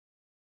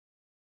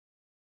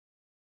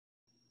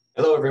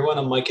Hello everyone,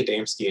 I'm Mike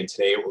Adamski, and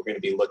today we're going to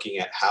be looking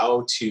at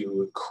how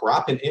to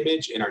crop an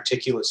image in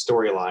Articulate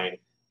Storyline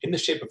in the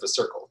shape of a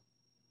circle.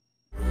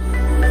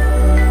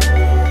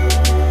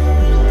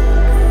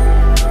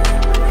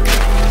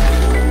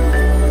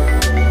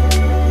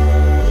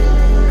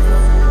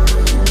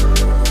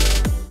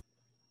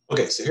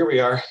 Okay, so here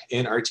we are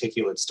in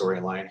Articulate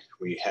Storyline.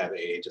 We have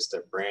just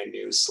a brand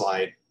new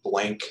slide,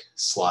 blank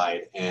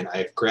slide, and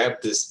I've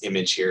grabbed this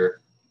image here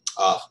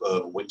off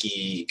of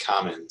Wiki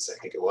Commons, I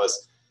think it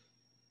was.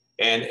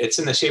 And it's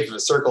in the shape of a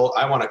circle.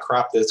 I want to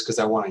crop this because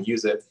I want to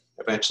use it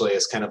eventually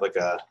as kind of like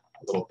a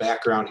little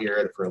background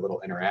here for a little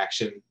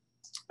interaction.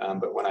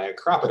 But when I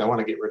crop it, I want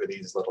to get rid of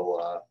these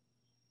little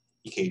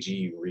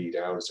EKG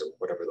readouts or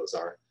whatever those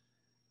are.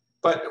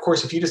 But of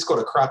course, if you just go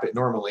to crop it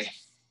normally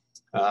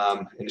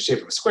in the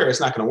shape of a square, it's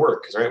not going to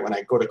work because right when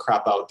I go to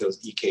crop out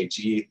those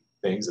EKG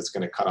things, it's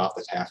going to cut off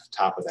the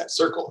top of that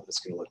circle. It's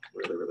going to look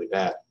really, really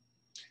bad.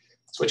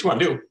 So what you want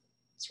to do,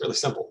 it's really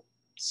simple.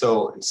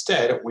 So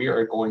instead,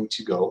 we're going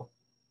to go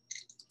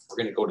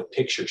to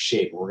picture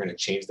shape. We're going to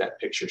change that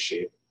picture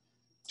shape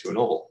to an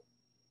oval.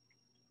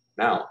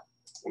 Now,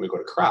 when we go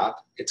to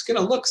crop, it's going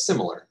to look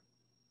similar.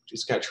 You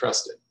just got to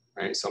trust it,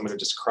 right? So I'm going to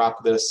just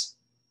crop this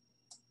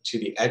to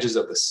the edges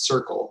of the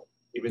circle,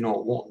 even though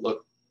it won't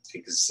look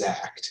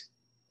exactly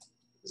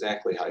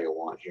how you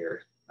want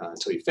here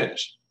until you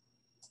finish.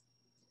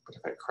 But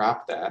if I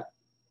crop that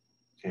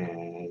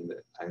and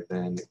I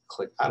then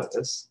click out of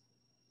this,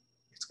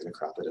 it's going to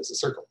crop it as a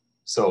circle.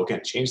 So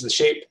again, change the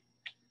shape,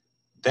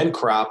 then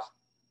crop.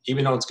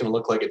 Even though it's going to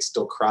look like it's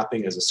still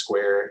cropping as a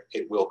square,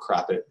 it will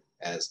crop it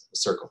as a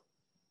circle.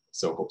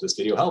 So hope this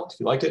video helped. If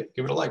you liked it,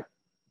 give it a like.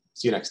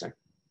 See you next time.